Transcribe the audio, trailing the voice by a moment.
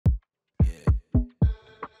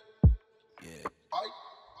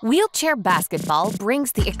Wheelchair basketball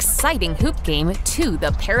brings the exciting hoop game to the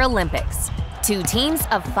Paralympics. 2 teams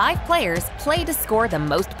of 5 players play to score the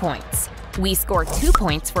most points. We score 2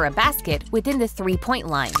 points for a basket within the 3-point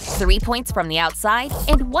line, 3 points from the outside,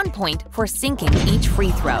 and 1 point for sinking each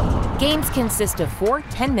free throw. Games consist of 4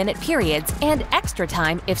 10-minute periods and extra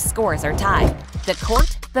time if scores are tied. The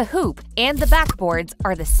court, the hoop, and the backboards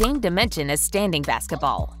are the same dimension as standing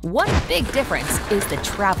basketball. One big difference is the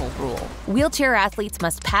travel rule. Wheelchair athletes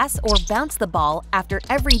must pass or bounce the ball after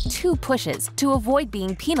every 2 pushes to avoid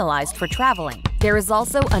being penalized for traveling. There is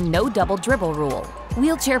also a no double dribble rule.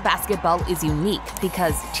 Wheelchair basketball is unique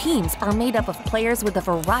because teams are made up of players with a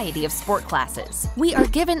variety of sport classes. We are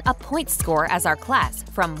given a point score as our class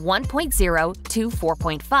from 1.0 to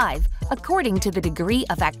 4.5 according to the degree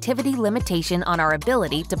of activity limitation on our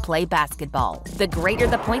ability to play basketball. The greater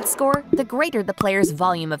the point score, the greater the player's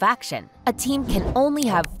volume of action. A team can only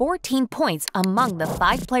have 14 points among the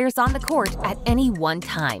 5 players on the court at any one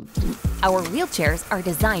time. Our wheelchairs are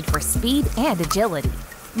designed for speed and agility.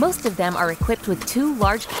 Most of them are equipped with 2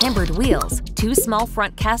 large cambered wheels, 2 small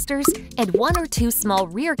front casters, and 1 or 2 small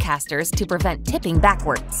rear casters to prevent tipping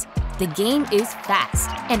backwards. The game is fast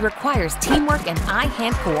and requires teamwork and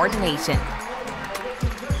eye-hand coordination.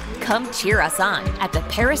 Come cheer us on at the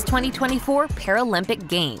Paris 2024 Paralympic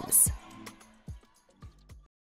Games.